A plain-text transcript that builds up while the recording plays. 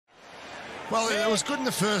Well, it was good in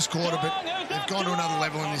the first quarter, but they've gone to another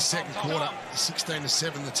level in this second quarter.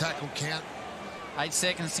 16-7, the tackle count. 8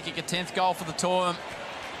 seconds to kick a 10th goal for the Torp.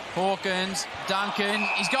 Hawkins, Duncan,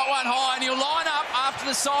 he's got one high and he'll line up after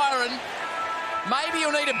the siren. Maybe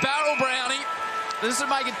he'll need a barrel, Brownie. This would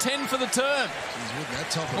make it 10 for the term. He's with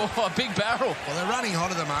that top of a big barrel. Well, they're running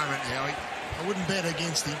hot at the moment, Howie. I wouldn't bet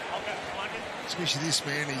against him. Especially this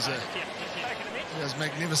man. He has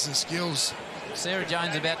magnificent skills. Sarah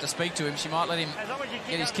Jones about to speak to him. She might let him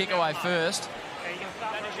get his kick away first.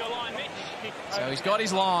 So he's got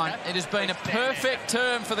his line. It has been a perfect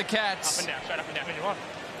term for the Cats.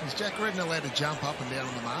 Is Jack Redden allowed to jump up and down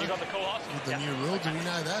on the mark with the new rule? Do we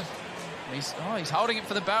know that? He's holding it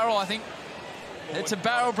for the barrel, I think. It's a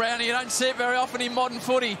barrel, Brownie. You don't see it very often in modern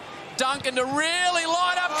footy. Duncan to really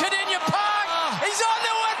line up Cadinia Park. He's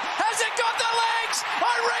onto it. Has it got the legs?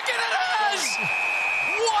 I reckon it has.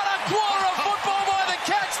 What a quarter of football by the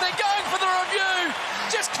Cats. They're going for the review.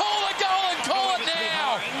 Just call the goal and call it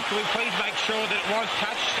now. Can we please make sure that it was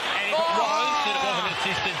touched, and if it was, that it wasn't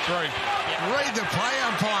assisted through? Read the play,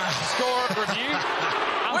 umpire. Score review.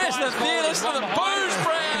 Where's the theatres for the booze,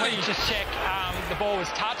 Brownie? Just check the ball was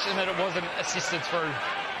touched and that it wasn't assisted through.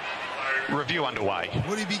 Review underway.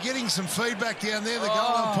 Would he be getting some feedback down there, the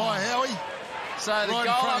goal umpire, Howie? So the right goal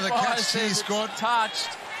in front of the umpire Cats says it's touched.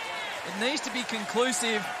 It needs to be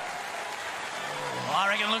conclusive. I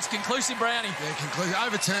reckon it looks conclusive, Brownie. Yeah, conclusive.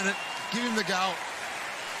 Overturn it. Give him the goal.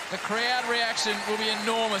 The crowd reaction will be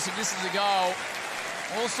enormous if this is a goal.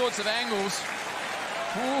 All sorts of angles.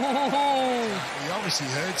 Ooh. He obviously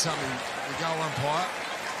heard something, the goal umpire.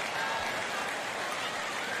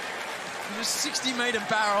 It was a 60-metre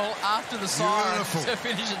barrel after the siren to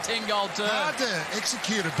finish a 10-goal term. Hard to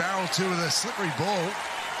execute a barrel too with a slippery ball.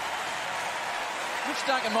 Mitch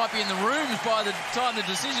Duncan might be in the rooms by the time the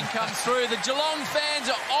decision comes through. The Geelong fans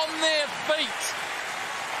are on their feet.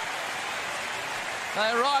 They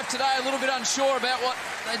arrived today a little bit unsure about what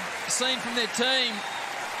they'd seen from their team.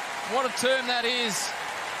 What a term that is.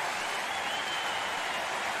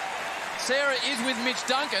 Sarah is with Mitch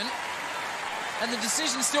Duncan, and the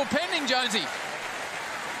decision's still pending, Jonesy.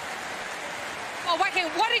 Oh, Wacky,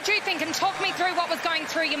 what did you think? And talk me through what was going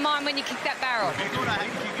through your mind when you kicked that barrel. I thought I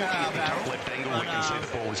had to kick that barrel. Left angle, we can see the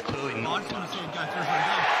ball was clearly not touched. Hey,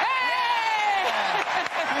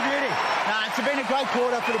 beauty. It's been a great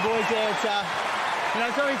quarter for the boys there. It's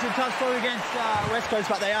it's obviously a tough spot against West Coast,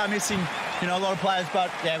 but they are missing a lot of players.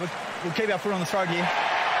 But yeah, we'll keep our foot on the throat here.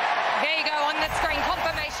 There you go on the screen.